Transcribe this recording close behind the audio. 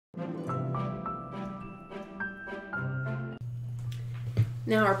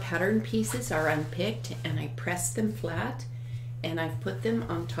Now our pattern pieces are unpicked and I pressed them flat and I've put them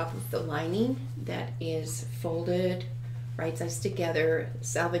on top of the lining that is folded right sides together,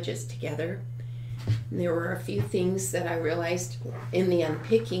 salvages together. And there were a few things that I realized in the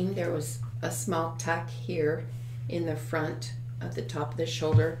unpicking. There was a small tuck here in the front at the top of the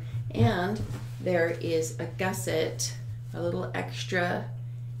shoulder, and there is a gusset, a little extra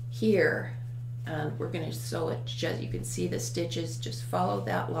here. We're going to sew it, just you can see the stitches just follow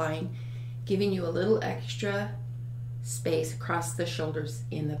that line, giving you a little extra space across the shoulders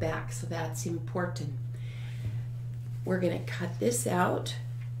in the back, so that's important. We're going to cut this out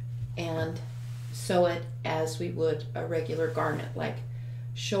and sew it as we would a regular garment, like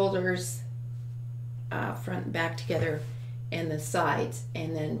shoulders, front and back together, and the sides,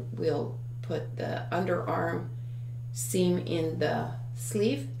 and then we'll put the underarm seam in the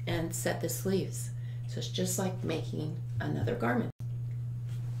sleeve and set the sleeves. So it's just like making another garment.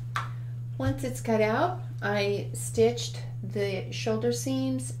 Once it's cut out, I stitched the shoulder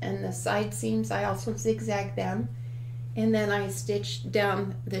seams and the side seams. I also zigzagged them, and then I stitched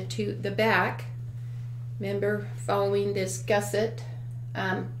down the back. Remember, following this gusset,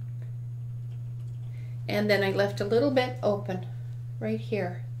 and then I left a little bit open right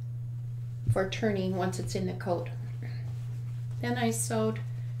here for turning once it's in the coat. Then I sewed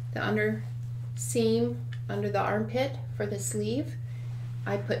the under seam under the armpit for the sleeve.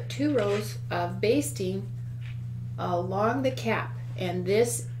 I put 2 rows of basting along the cap, and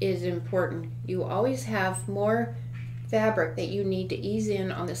this is important. You always have more fabric that you need to ease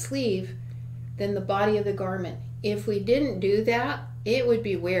in on the sleeve than the body of the garment. If we didn't do that, it would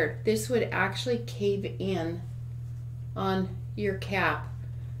be weird. This would actually cave in on your cap.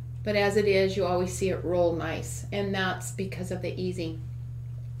 But as it is, you always see it roll nice, and that's because of the easing.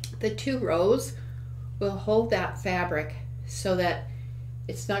 The 2 rows will hold that fabric so that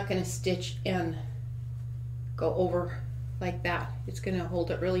it's not going to stitch and go over like that. It's going to hold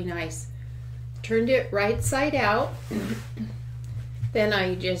it really nice. Turned it right side out. Then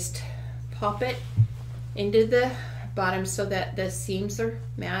I just pop it into the bottom so that the seams are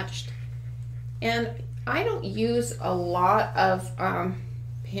matched. And I don't use a lot of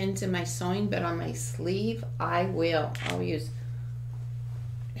pins in my sewing, but on my sleeve I will. I'll use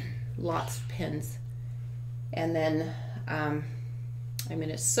lots of pins. And then I'm going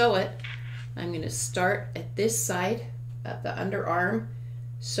to sew it. I'm going to start at this side of the underarm,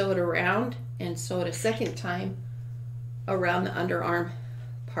 sew it around, and sew it a second time around the underarm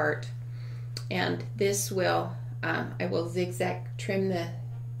part. And this will, I will zigzag, trim the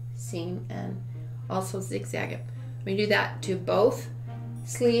seam and also zigzag it. I'm going to do that to both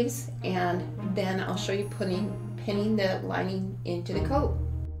sleeves, and then I'll show you pinning the lining into the coat.